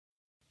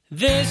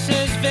This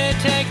is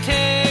Vittek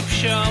Tape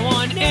Show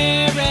on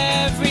air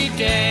every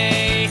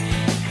day.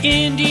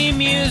 Indie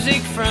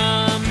music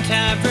from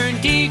Tavern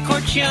di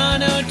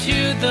Corciano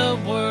to the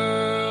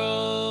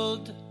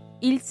world.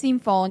 Il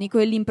Sinfonico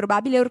e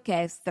l'improbabile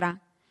orchestra.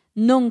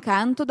 Non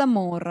canto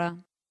d'amor.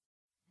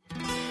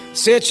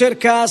 Se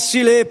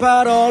cercassi le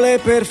parole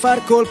per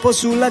far colpo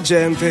sulla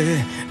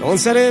gente, non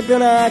sarebbe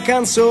una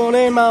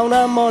canzone ma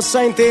una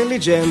mossa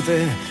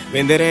intelligente.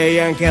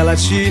 Venderei anche alla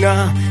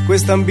Cina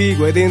questa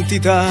ambigua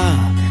identità,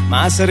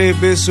 ma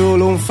sarebbe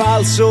solo un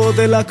falso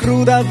della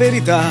cruda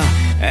verità.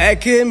 È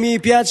che mi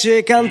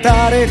piace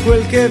cantare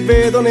quel che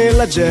vedo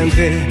nella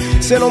gente.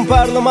 Se non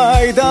parlo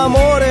mai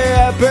d'amore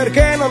è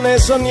perché non ne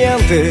so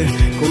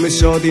niente. Come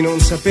so di non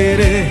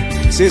sapere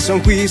se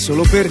son qui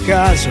solo per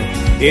caso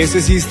e se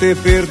esiste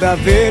per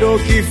davvero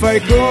chi fa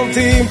i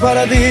conti in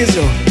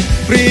paradiso.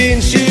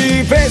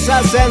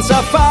 Principessa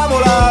senza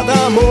favola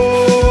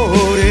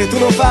d'amore, tu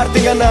non farti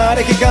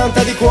ingannare, chi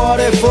canta di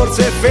cuore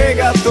forse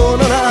fegato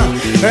non ha.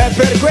 È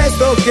per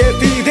questo che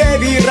ti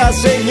devi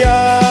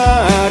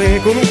rassegnare,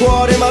 con un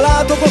cuore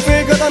malato, col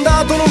fegato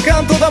andato, non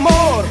canto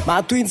d'amor.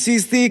 Ma tu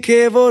insisti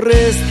che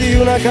vorresti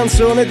una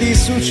canzone di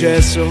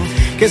successo,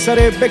 che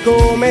sarebbe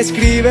come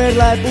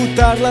scriverla e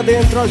buttarla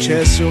dentro al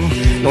cesso.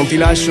 Non ti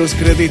lascio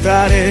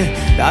screditare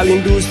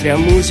dall'industria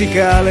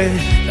musicale,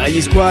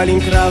 dagli squali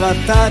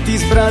incravattati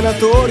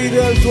sbranatori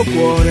del tuo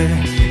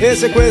cuore. E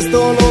se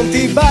questo non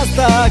ti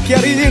basta a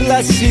chiarire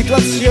la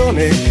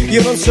situazione,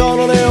 io non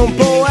sono né un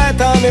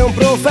poeta né un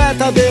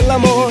profeta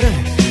dell'amore.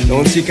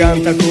 Non si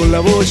canta con la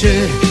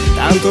voce,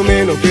 tanto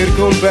meno per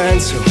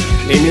compenso.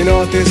 Le mie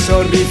note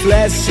sono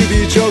riflessi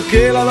di ciò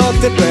che la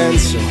notte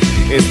penso.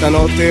 E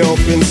stanotte ho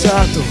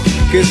pensato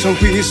che son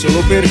qui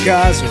solo per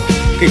caso,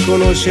 che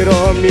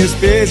conoscerò a mie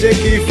spese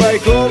chi fa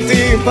i conti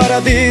in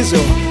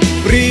paradiso.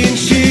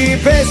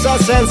 Principessa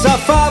senza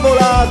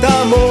favola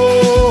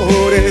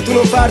d'amore, tu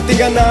non farti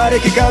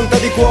ingannare, chi canta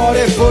di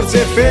cuore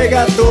forse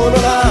fegato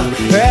non ha.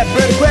 È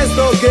per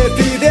questo che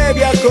ti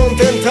devi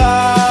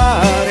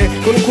accontentare,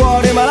 con un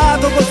cuore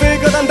malato, col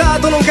fegato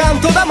andato, non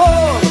canto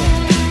d'amore.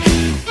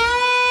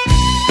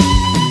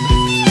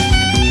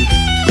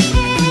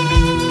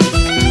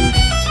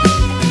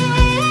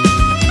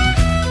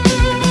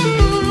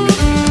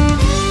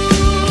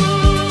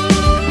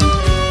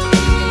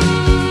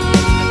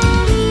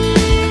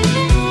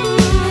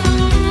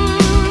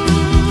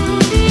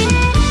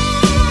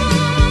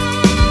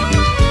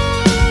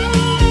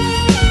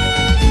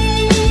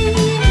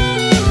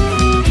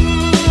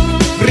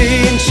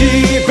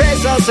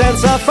 Principessa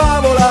senza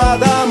favola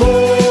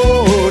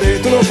d'amore,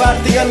 tu non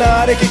farti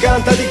ingannare, chi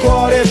canta di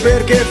cuore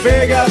perché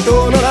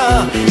fegato non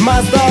ha.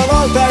 Ma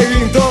stavolta hai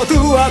vinto tu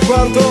a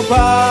quanto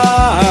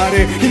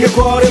pare, il mio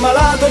cuore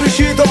malato è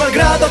riuscito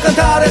malgrado a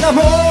cantare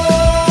d'amore.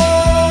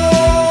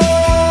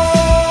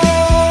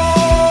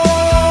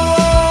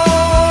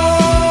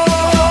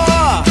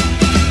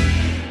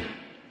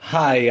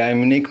 Hi,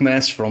 I'm Nick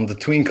Mess from the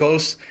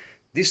Twinkles.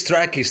 This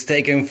track is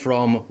taken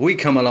from We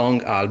Come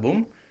Along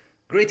album.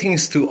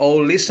 Greetings to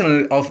all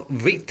listeners of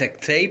Vittek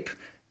Tape,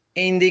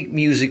 indie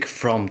music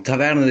from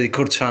Taverna di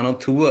Corciano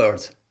to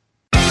world.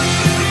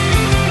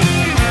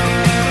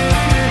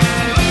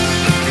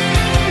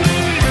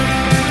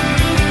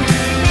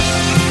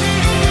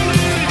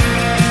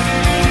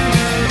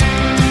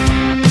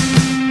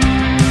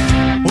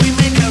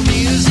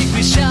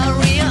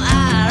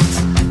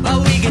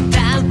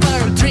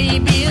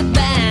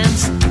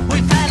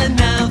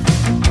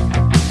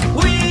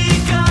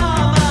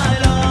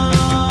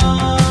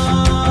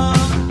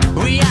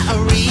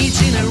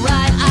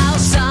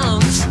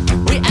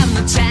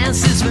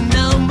 Chances with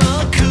no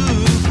more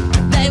cool.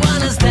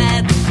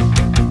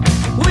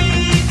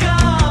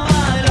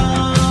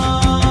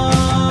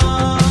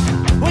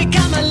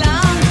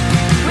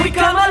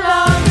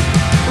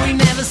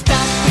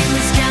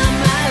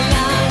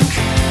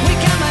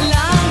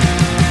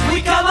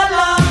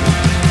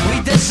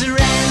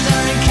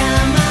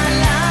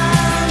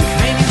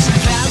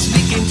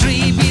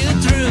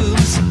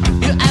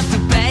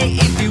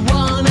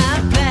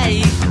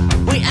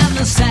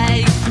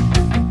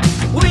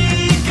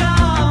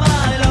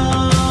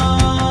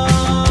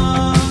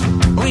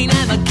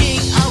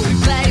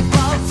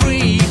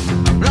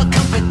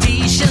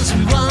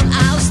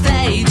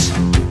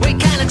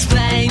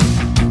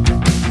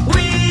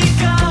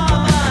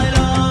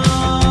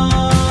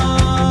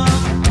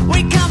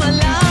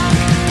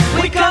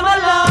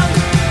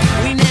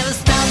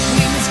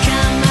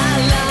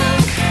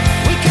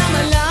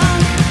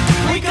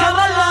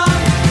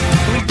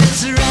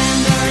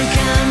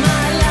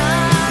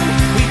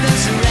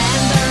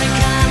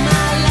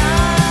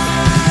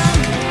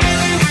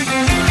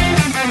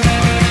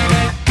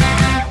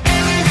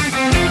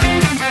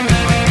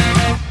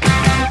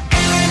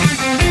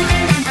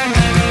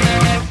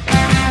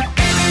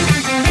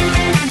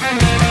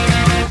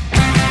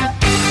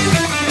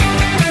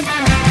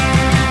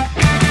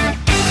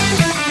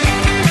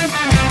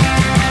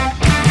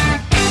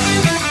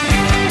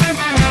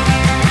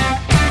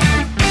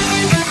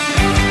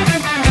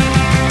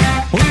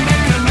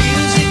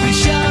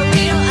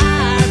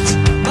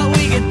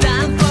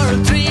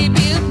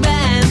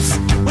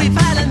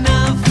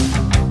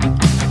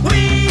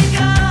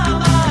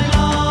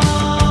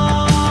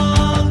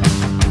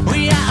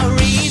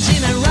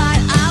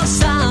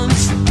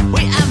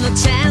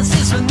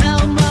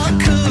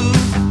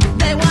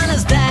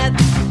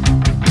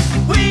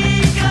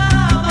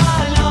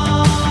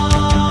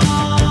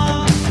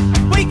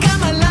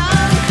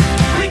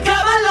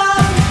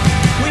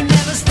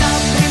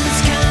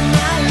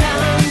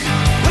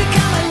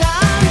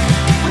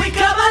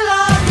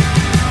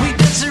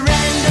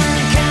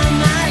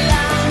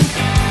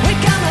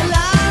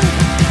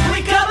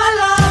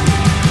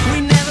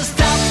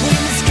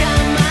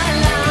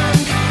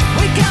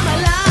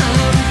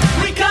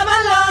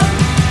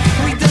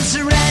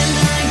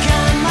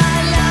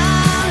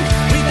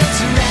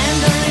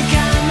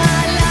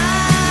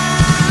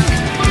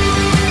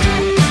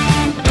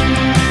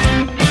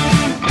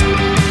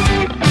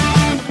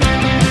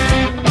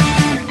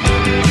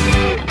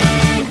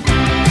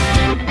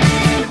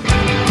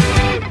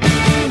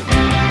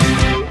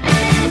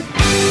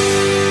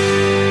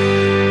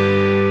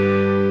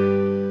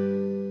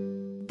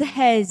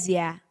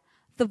 Dhesia,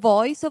 the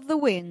voice of the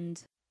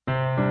wind. The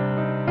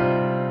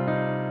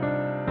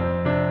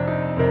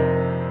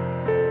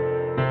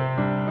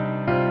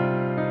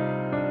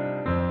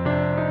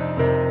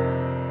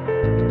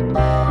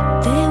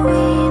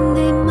wind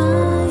in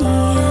my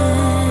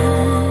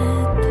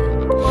head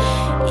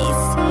is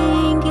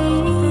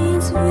singing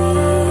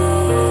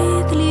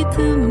sweetly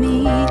to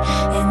me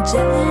and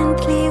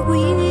gently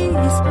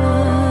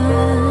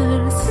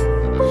whispers,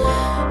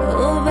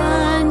 oh,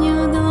 when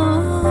you know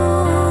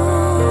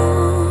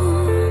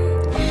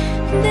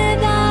that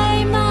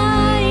I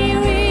might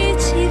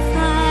reach if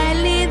I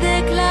leave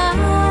the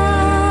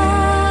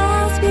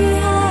clouds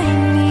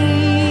behind me.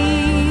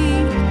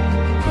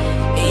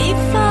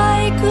 If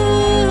I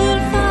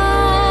could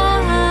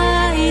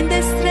find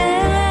the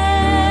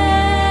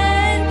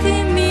strength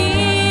in me,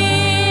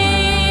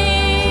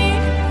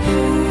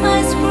 I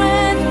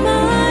spread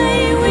my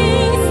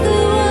wings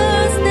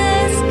towards the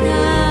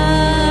sky.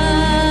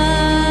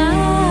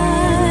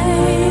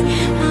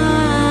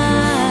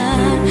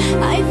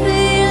 I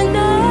feel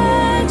the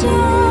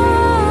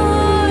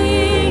joy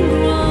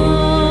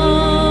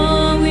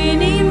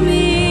growing in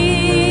me.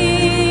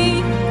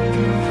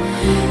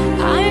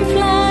 I'm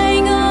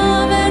flying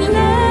over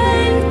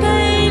land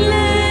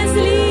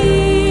painlessly,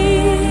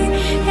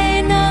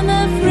 and I'm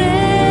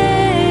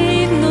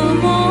afraid no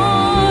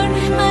more.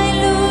 I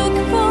look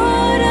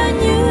for a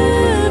new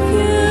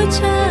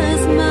future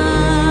smiling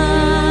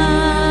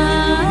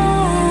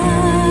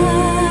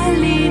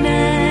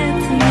at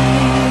me.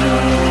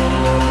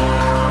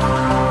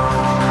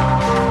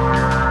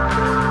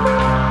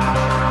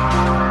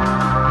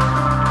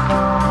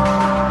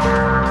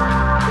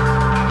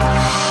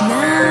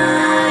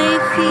 Now I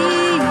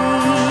feel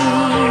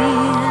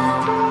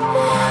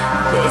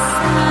the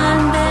sun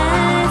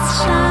that's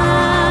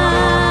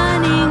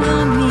shining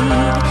on me,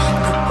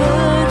 the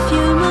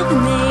perfume of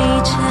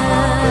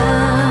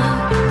nature,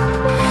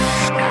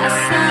 a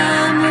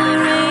summer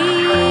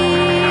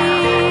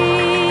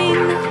rain.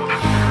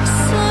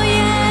 So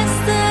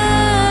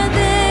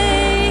yesterday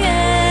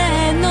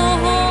had no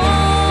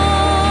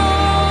hope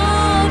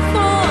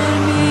for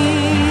me,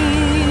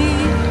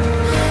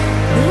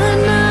 but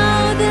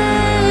now the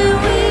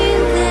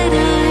wind that I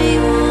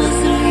was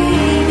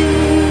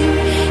reading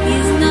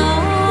is now.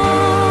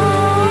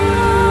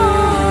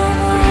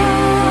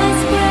 I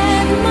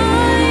spread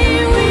my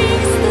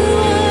wings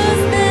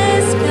towards the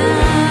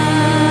sky.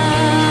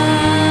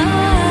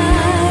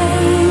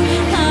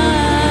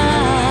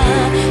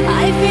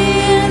 I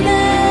feel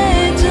the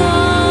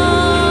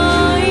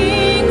joy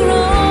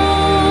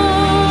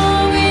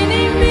growing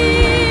in me.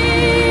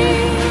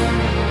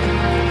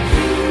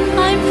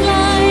 I'm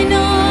flying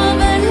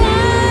over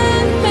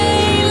land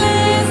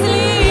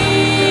painlessly,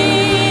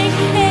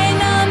 and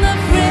I'm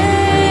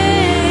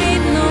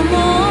afraid no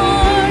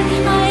more.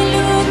 I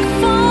look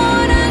for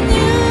a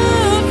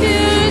new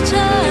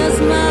future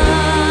smiling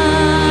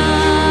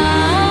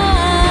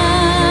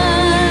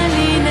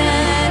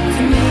at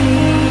me.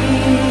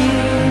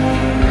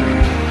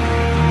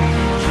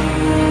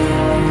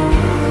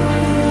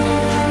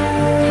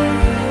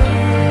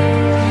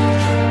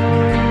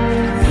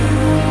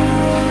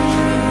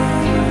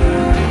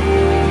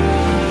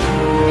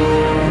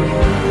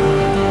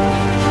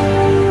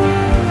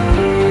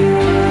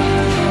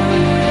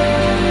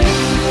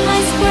 I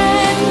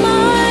spread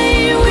my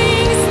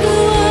wings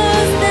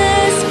towards the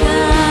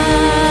sky.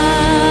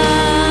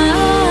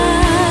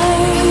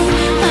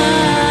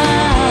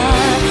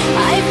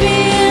 I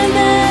feel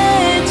the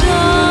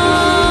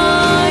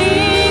joy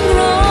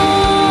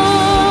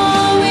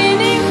growing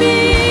in me.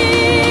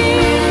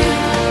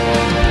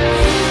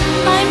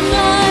 I'm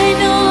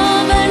flying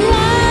over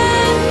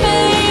land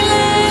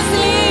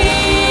painlessly,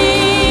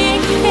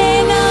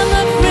 and I'm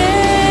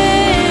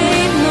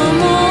afraid no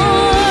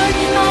more.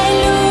 I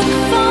look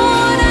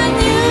for a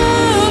new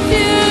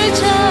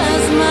future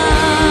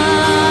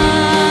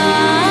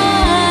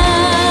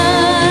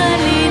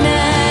smiling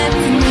at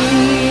me.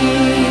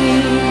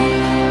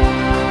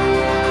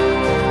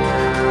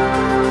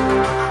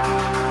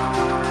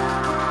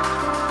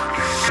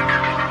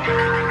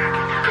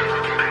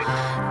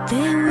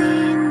 The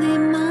wind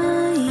in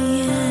my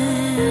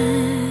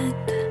head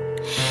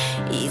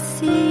is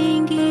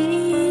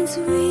singing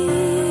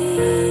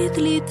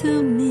sweetly to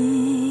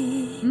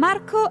me.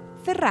 Marco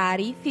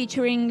Ferrari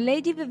featuring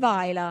Lady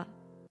Vivaila,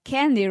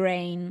 Candy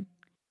Rain.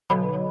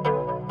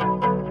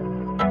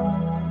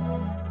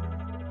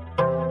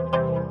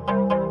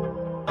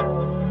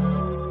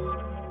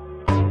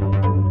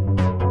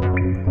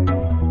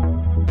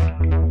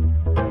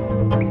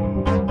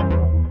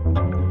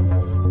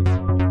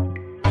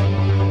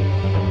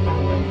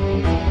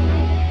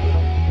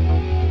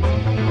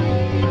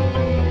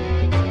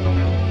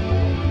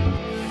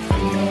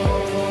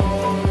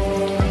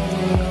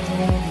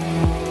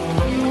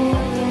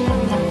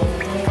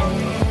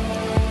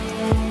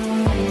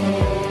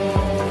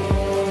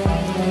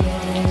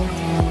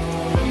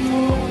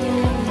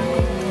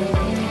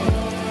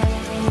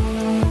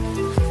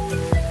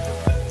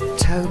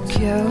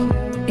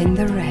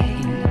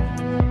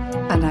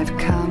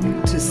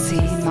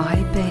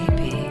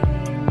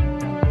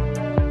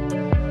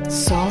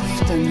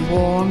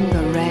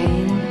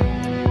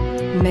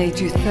 made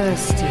you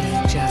thirsty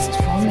just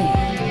for me.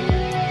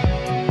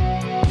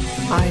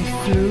 I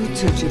flew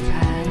to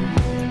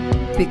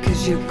Japan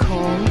because you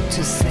called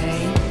to say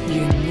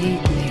you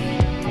need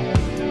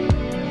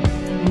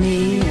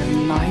me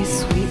and my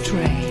sweet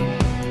rain,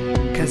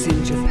 'cause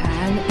in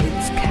Japan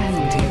it's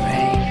candy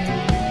rain.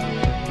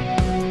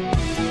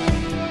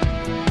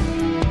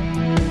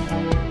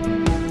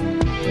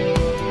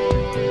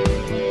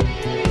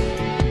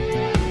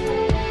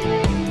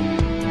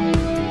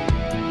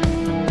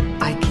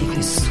 I give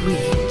you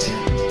sweet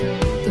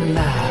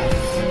love.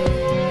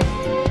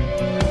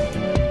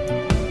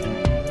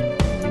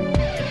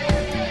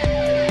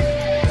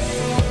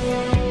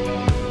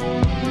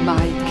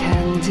 My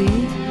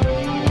candy,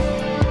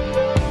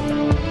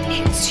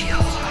 it's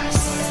yours.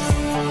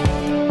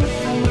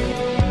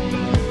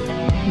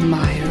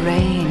 My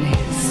rain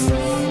is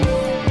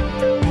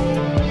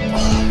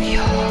all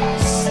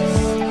yours.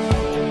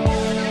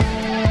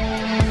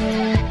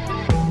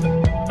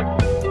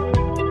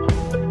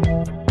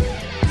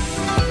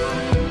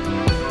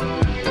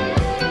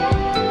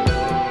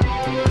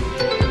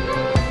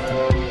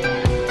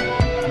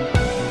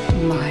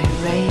 My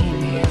rain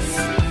is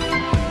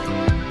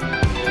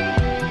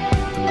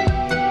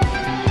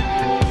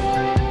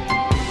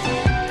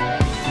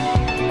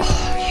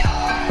all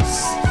yours.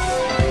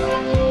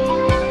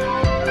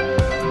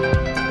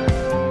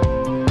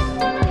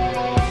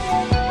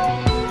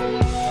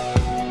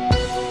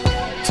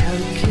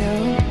 Tokyo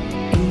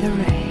in the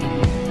rain,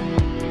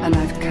 and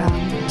I've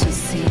come to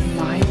see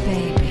my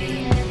baby.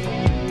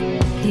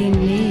 He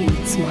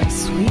needs my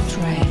sweet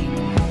rain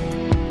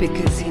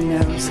because he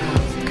knows how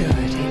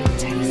good it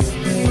tastes.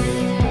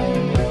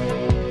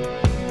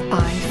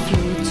 I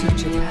flew to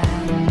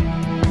Japan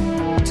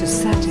to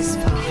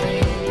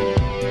satisfy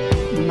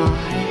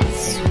my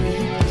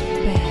sweet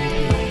baby.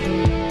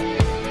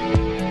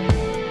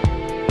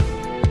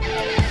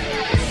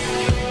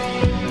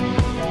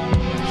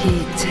 He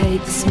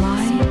takes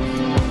my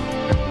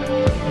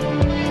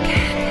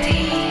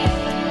candy.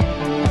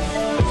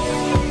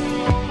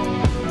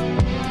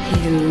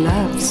 He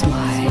loves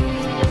my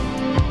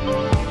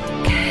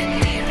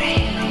candy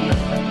rain.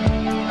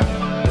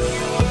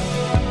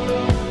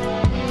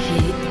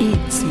 He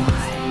eats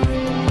my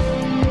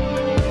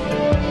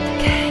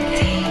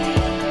candy.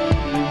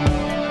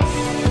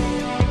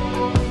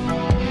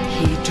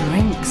 He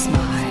drinks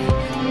my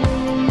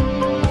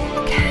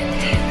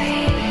candy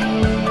rain.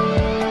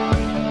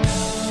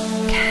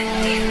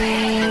 Candy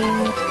rain.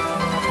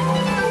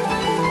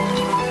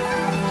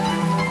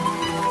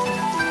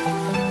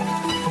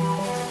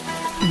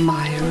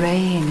 My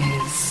rain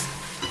is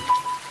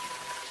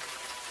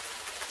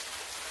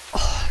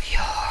all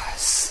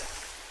yours.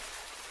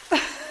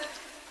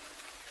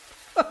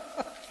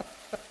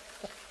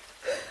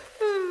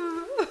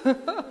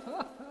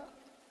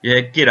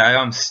 Yeah, g'day,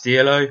 I'm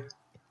Steelo.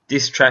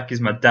 This track is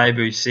my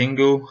debut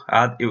single.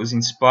 It was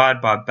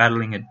inspired by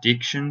battling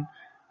addiction.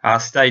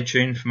 Stay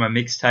tuned for my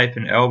mixtape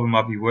and album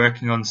I'll be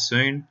working on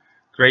soon.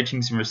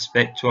 Greetings and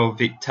respect to all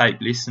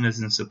Vittek listeners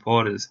and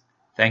supporters.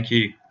 Thank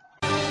you.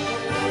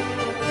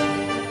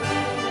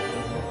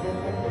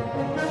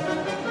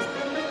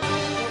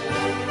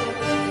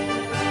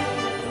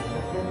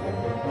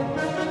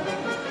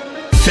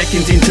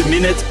 Seconds into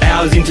minutes,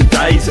 hours into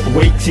days,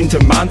 weeks into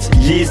months,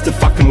 years to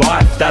fucking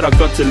life that I've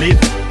got to live,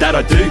 that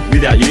I do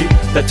without you.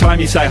 That time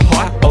you say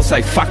hi, I'll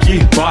say fuck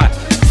you, bye.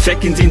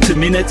 Seconds into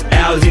minutes,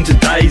 hours into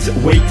days,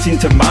 weeks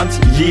into months,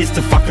 years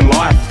to fucking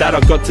life that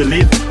I've got to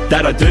live,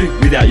 that I do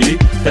without you.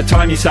 That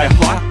time you say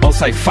hi, I'll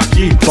say fuck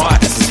you, bye.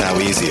 This is how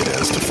easy it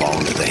is to fall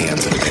into the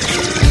hands of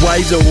addiction.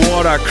 Waves of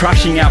water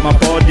crushing out my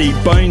body,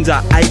 bones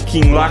are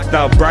aching like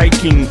they're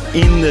breaking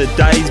in the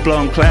days,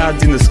 blowing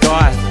clouds in the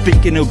sky,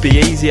 thinking it'll be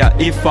easier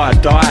if I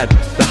died.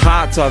 The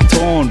hearts I've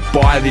torn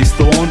by this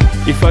thorn,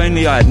 if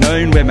only I'd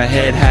known where my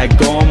head had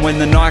gone. When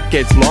the night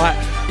gets light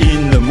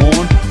in the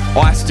morn,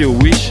 I still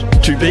wish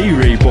to be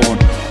reborn.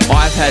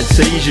 I've had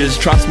seizures,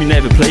 trust me,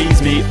 never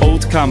please me, all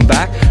to come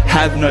back,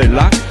 have no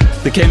luck.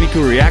 The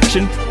chemical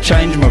reaction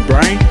changed my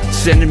brain,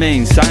 sending me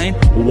insane.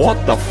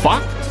 What the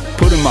fuck?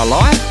 Putting my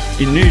life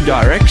in new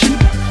direction.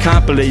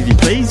 Can't believe you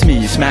pleased me,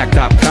 you smacked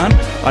up cunt.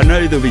 I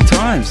know there'll be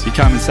times you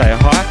come and say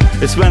hi.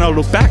 It's when I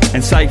look back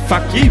and say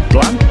fuck you,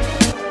 blunt.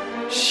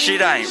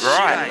 Shit ain't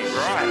right.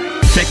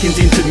 Seconds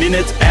into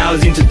minutes,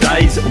 hours into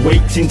days,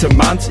 weeks into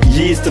months,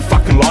 years to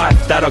fucking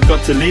life that I've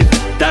got to live,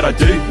 that I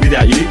do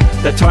without you.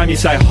 That time you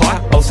say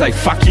hi, I'll say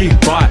fuck you,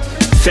 bye.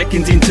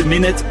 Seconds into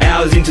minutes,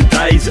 hours into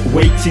days,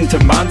 weeks into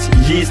months,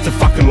 years to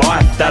fucking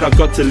life that I've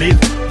got to live,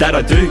 that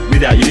I do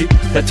without you.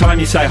 That time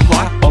you say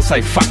hi, I'll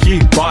say fuck you,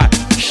 bye.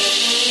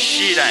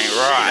 Shit ain't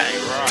right.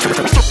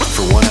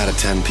 For 1 out of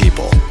 10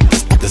 people,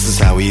 this is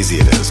how easy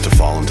it is to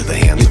fall into the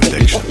hands of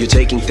addiction. You're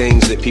taking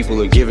things that people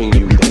are giving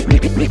you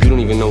that you don't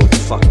even know what the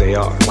fuck they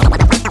are.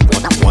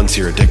 Once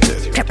you're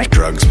addicted,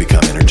 drugs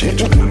become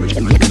interchangeable. I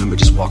remember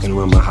just walking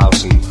around my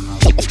house and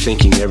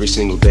thinking every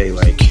single day,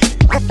 like,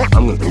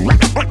 I'm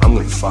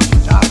gonna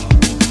fucking die.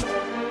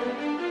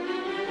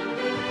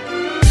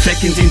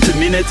 Seconds into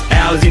minutes,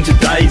 hours into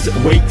days,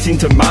 weeks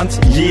into months,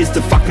 years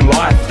to fucking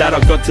life that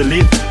I've got to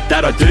live,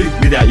 that I do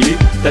without you.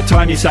 That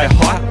time you say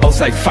hi, I'll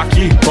say fuck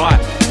you, bye.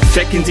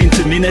 Seconds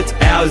into minutes,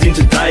 hours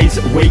into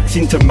days, weeks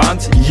into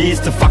months,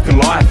 years to fucking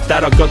life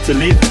that I've got to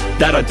live,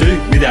 that I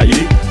do without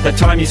you. That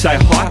time you say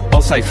hi,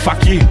 I'll say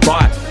fuck you,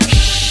 bye.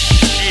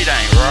 Shit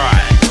ain't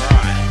right.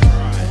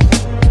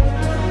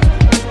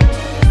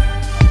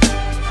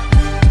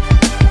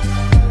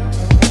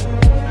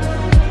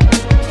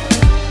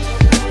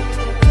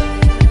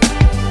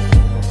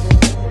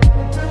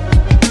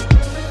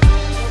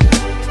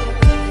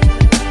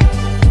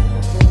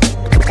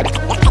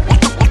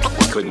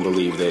 Couldn't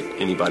believe that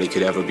anybody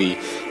could ever be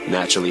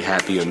naturally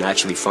happy or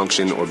naturally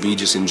function or be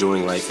just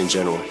enjoying life in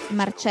general.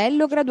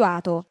 Marcello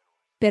Graduato.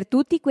 Per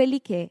tutti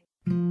quelli che...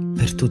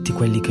 Per tutti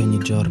quelli che ogni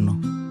giorno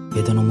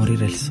vedono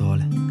morire il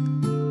sole,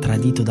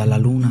 tradito dalla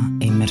luna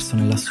e immerso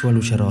nella sua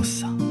luce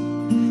rossa.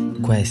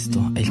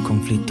 Questo è il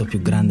conflitto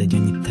più grande di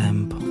ogni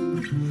tempo.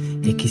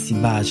 E chi si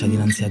bacia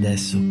dinanzi ad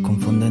esso,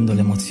 confondendo le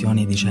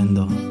emozioni e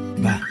dicendo,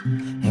 beh,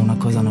 è una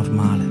cosa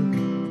normale.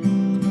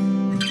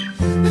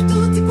 Per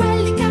tutti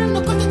quelli che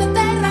hanno colto da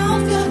terra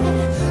un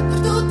fiore, per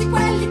tutti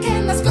quelli che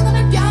nascondono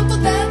il pianto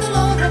del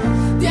dolore,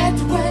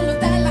 dietro quello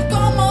della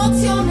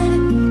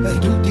commozione, per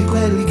tutti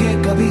quelli che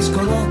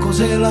capiscono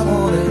cos'è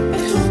l'amore,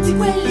 per tutti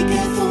quelli che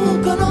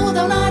fuggono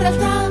da una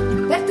realtà,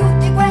 per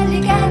tutti quelli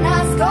che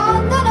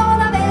nascondono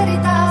la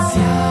verità.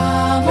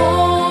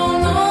 Siamo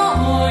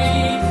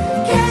noi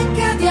che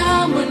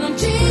cadiamo e non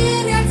ci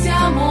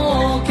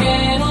rialziamo,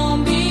 che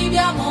non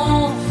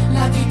viviamo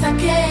la vita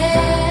che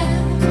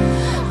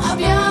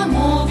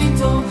abbiamo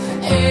vinto,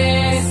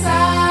 e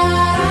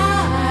sarai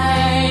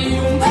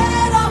un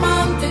vero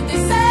amante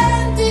dei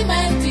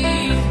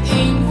sentimenti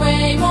in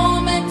quei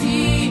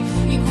momenti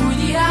in cui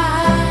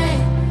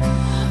dirai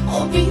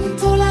ho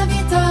vinto la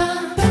vita.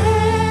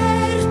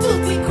 Per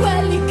tutti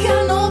quelli che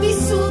hanno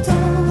vissuto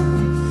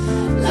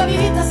la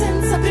vita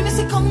senza primi e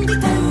secondi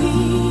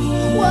tempi,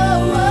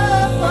 wow,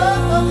 wow,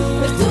 wow.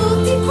 Per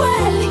tutti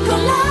quelli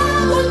con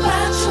l'ago al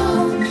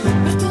braccio,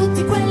 per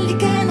tutti quelli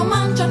che non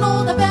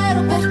mangiano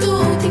davvero, per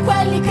tutti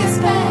quelli che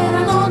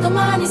sperano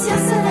domani sia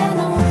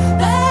sereno,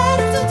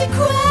 per tutti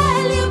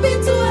quelli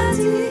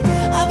abituati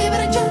a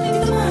vivere i giorni di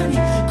domani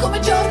come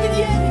giorni di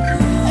ieri,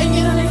 e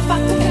ignorano il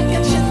fatto che anche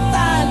a 100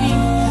 anni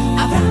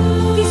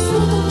avranno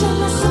vissuto un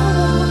giorno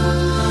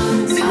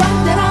solo. Si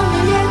guarderanno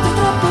indietro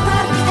troppo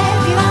tardi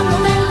e diranno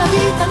nella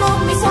vita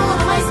non mi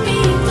sono mai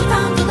spinto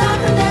tanto da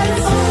prendere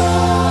il sole.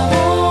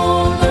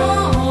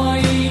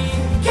 Noi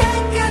che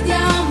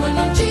cadiamo e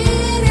non ci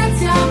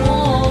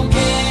rialziamo,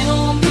 che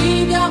non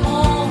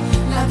viviamo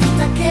la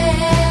vita che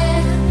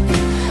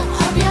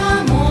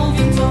abbiamo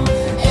vinto,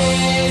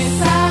 e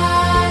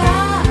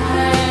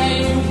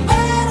sarai un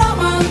vero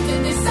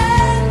amante dei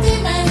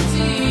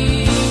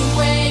sentimenti in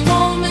quei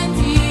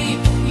momenti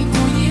in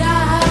cui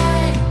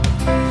dirai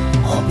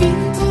ho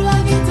vinto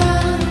la vita.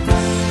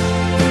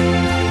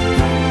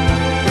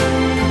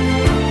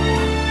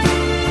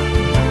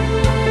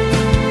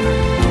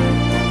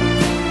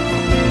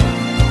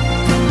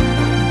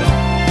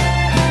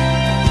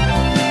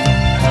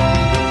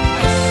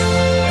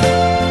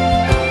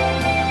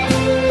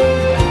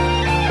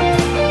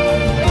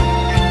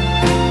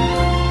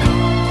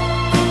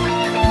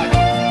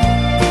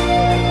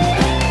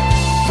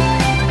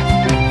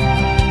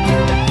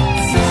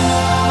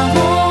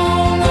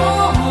 Siamo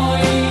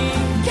noi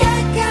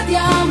che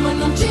cadiamo e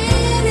non ci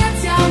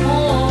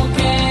rialziamo,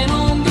 che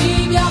non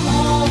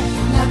viviamo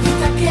la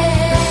vita che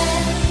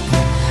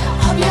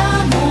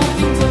abbiamo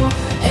vinto,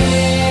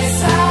 e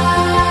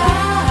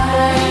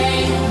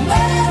sarai un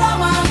vero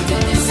amante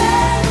dei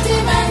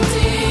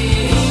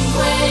sentimenti in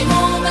quei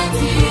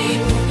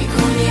momenti in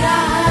cui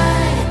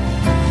dirai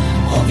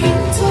ho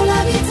vinto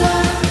la vita.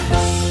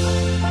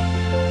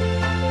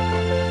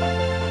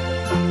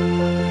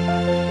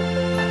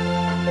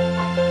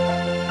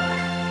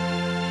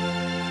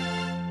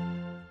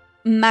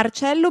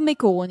 Marcello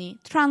Meconi.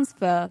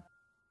 Transfer.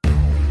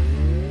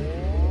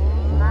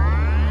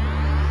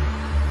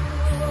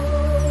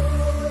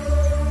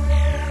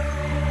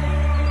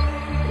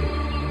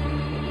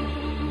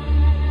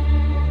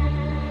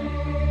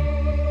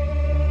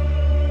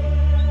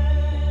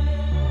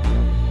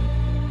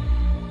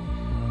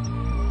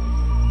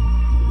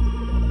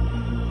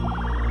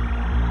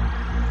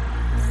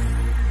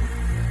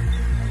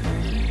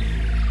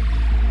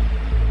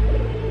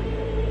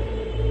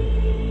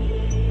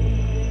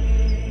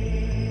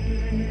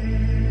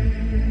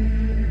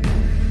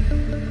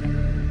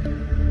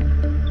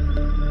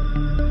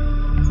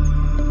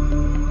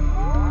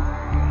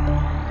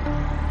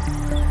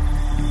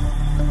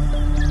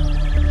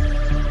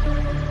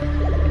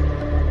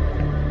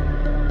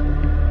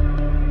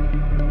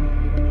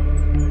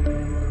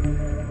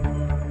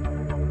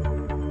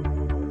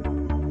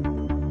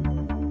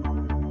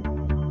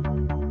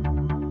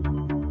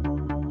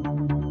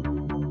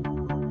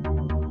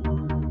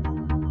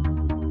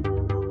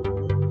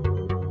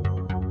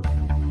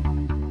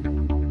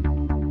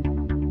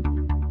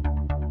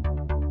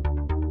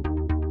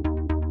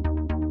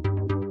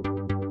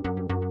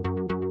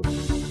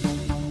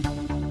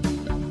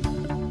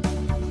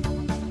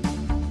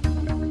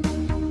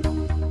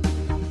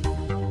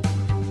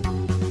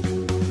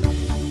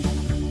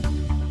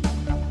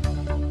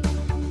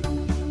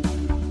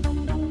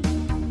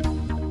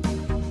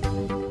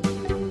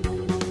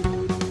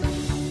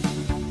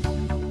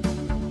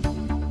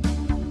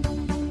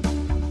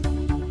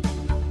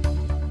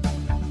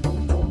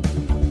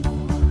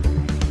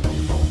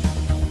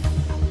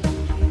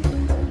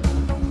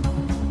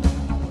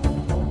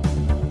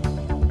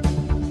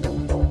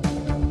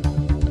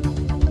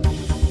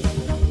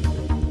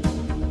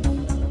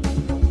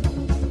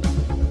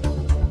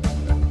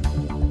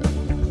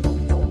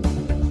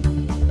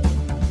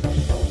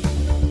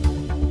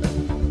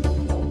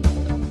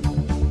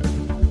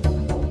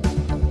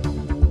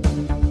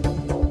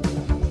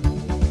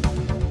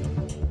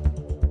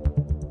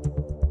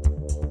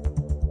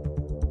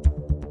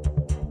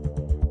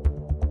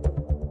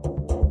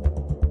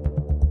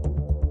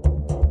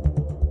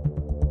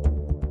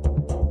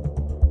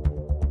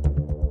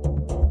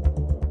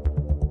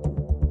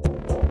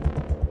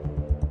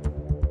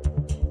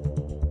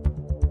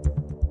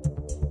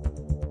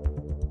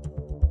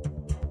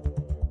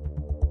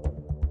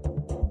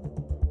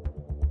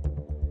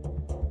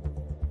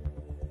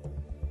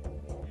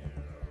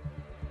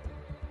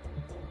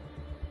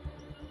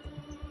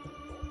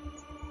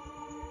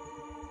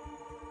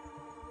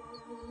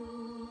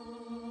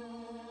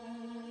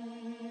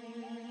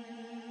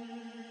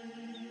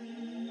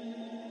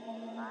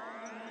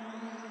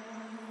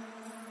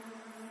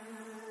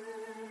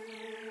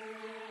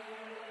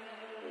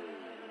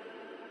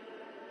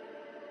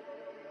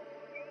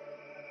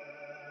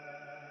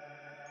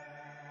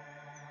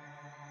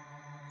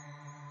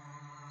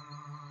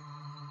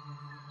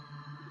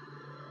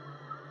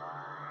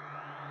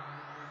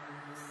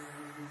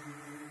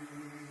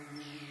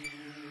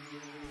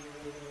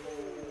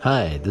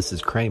 Hi, this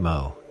is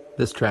Craymo.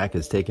 This track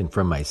is taken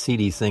from my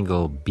CD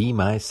single, Be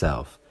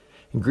Myself.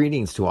 And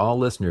greetings to all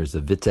listeners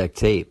of Vittek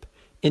Tape,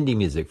 indie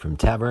music from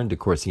Tavern de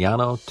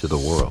Corsiano to the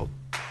world.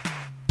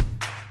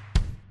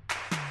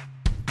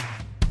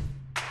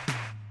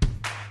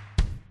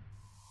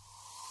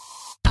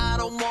 I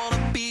don't want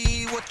to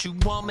be what you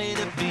want me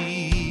to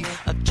be.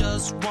 I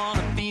just want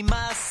to be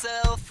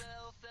myself.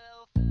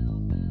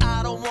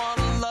 I don't want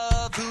to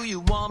love who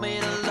you want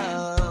me to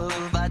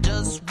love. I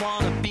just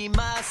want to be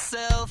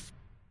myself.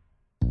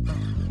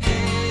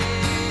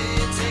 Hey,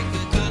 take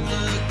a good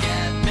look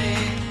at me.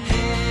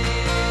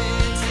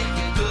 Hey, take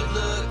a good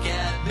look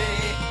at me.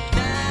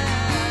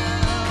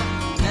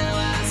 Now I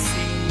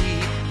see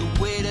the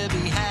way to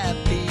be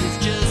happy is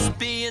just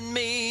being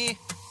me.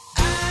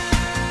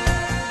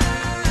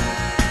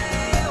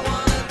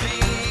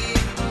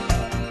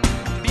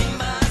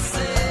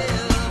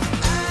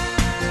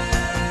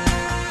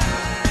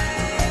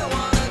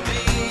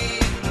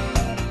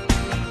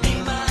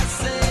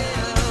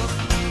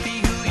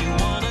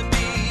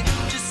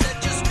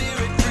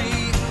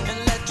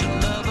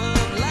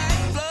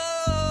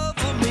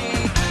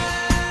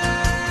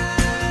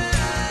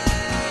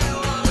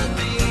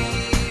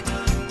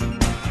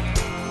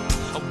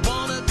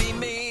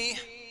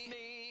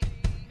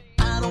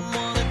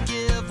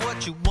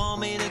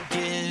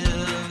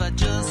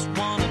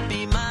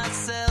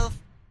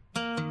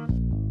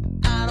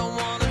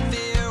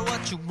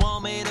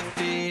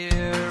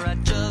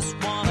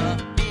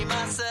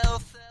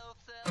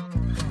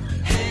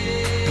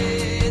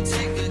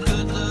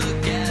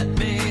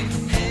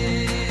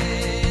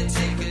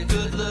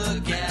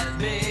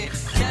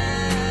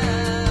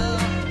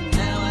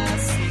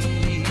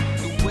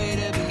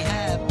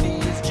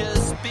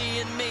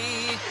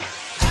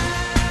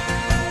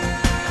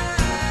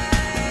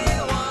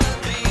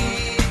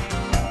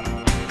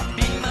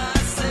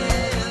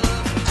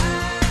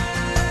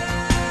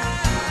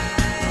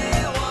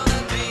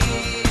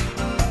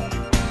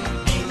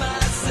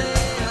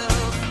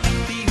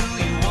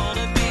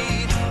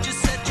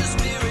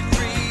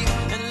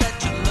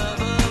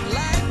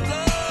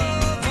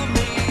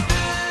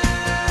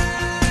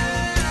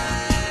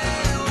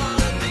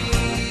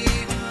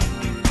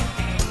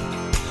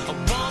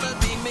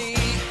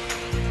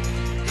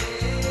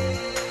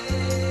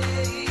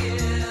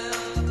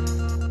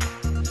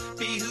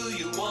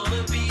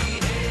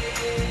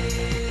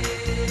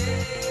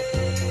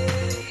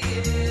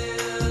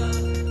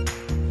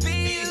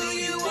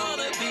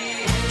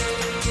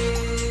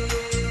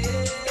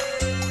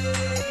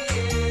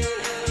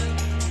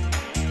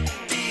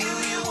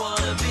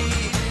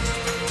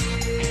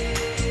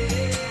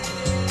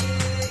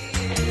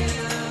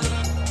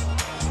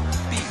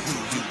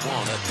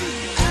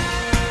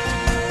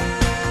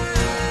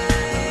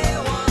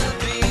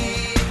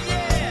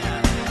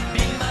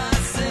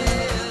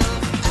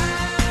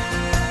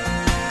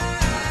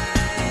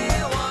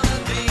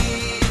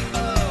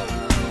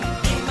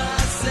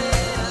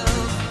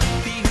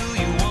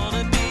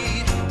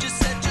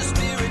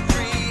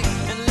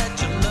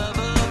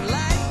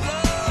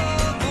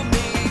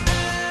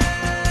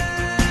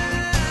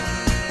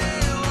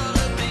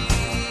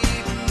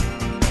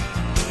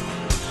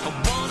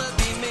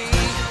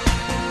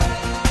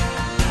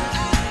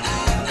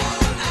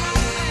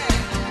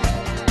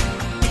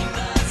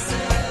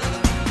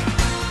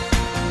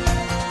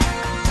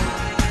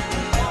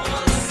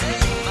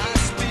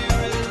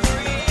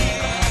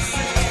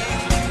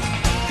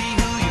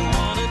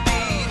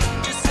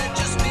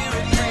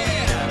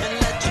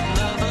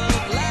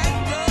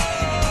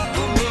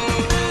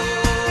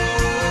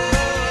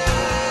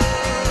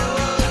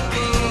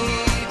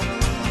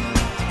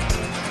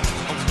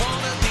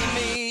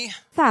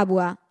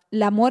 Phauba,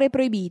 l'amore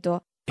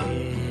proibito.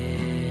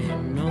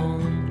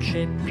 Non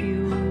c'è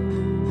più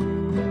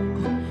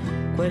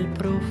quel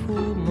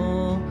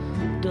profumo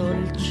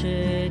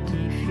dolce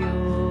di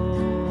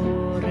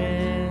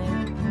fiore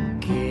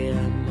che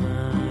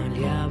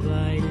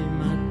ammaliava il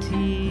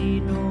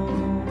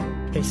mattino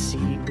e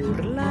si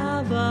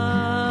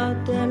burlava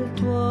del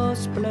tuo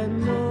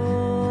splendore.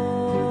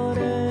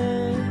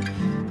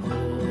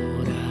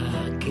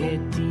 Ora che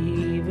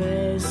ti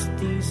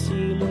vesti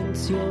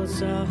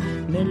silenziosa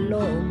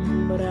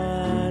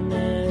nell'ombra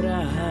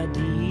nera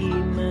di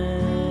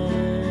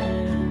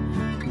me,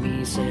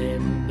 mi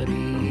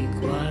sembri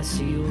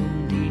quasi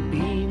un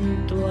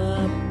dipinto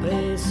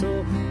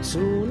appeso su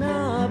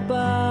una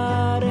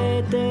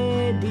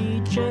parete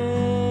di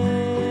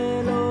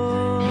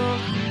cielo.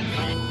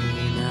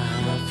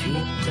 Una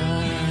fitta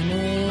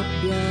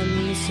nebbia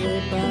mi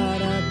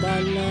separa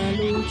dalla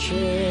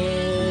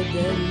luce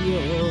degli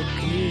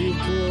occhi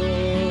tuoi.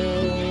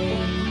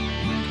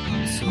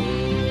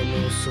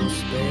 Sono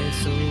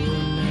sospeso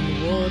nel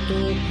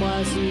vuoto,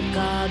 quasi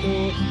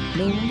cado,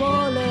 non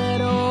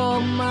volerò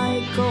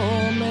mai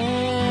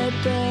come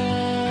te.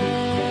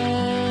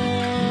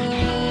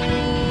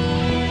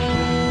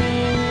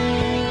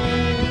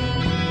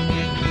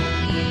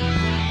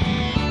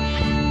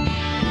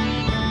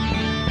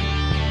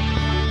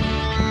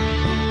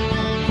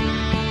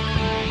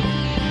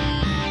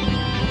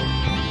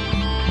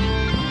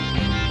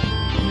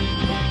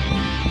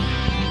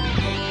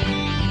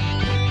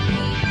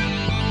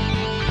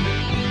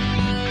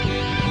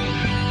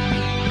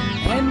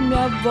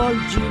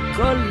 avvolgi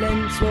con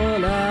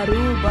lenzuola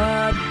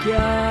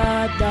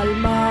rubacchiata al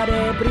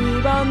mare,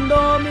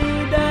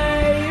 privandomi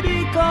dei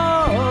ricordi.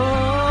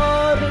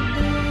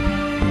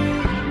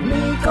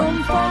 Mi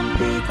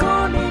confondi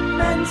con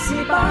immensi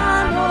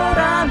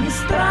panorami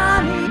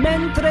strani,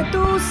 mentre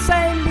tu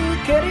sei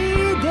lì che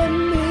ridi e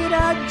mi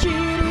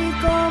raggiri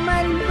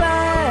come il vento.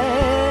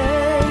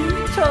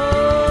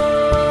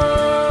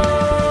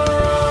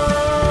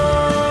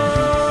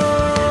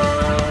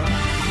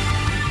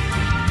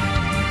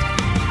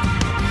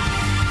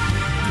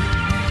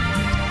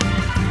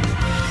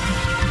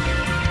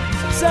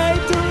 Sei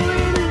tu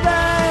il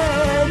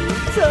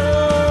vento.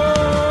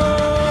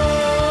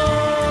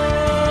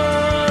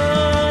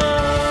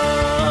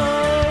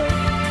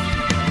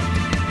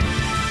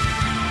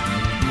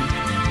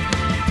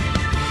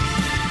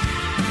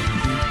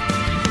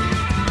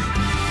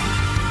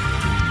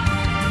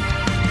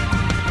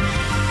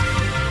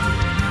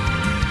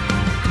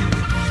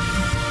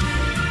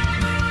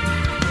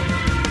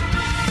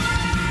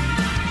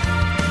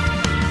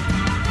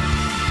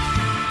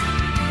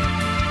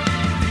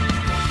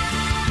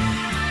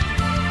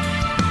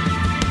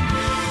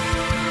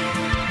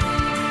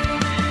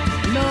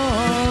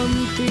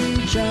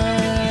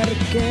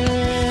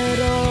 Cercherò,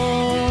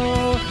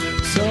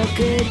 so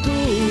che tu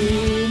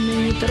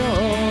mi troverai,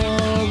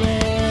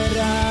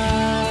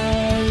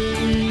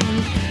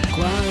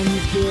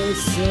 quante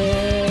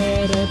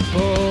sere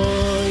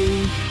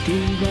poi ti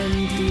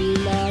inventi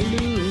la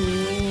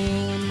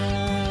luna.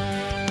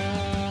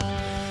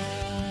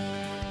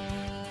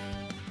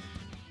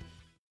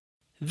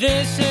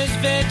 This is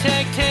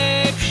Vittek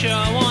Tape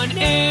Show on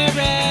air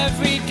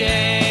every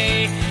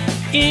day.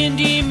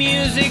 Indie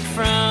music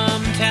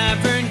from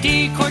Tavern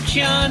di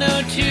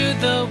Corciano to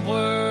the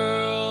world.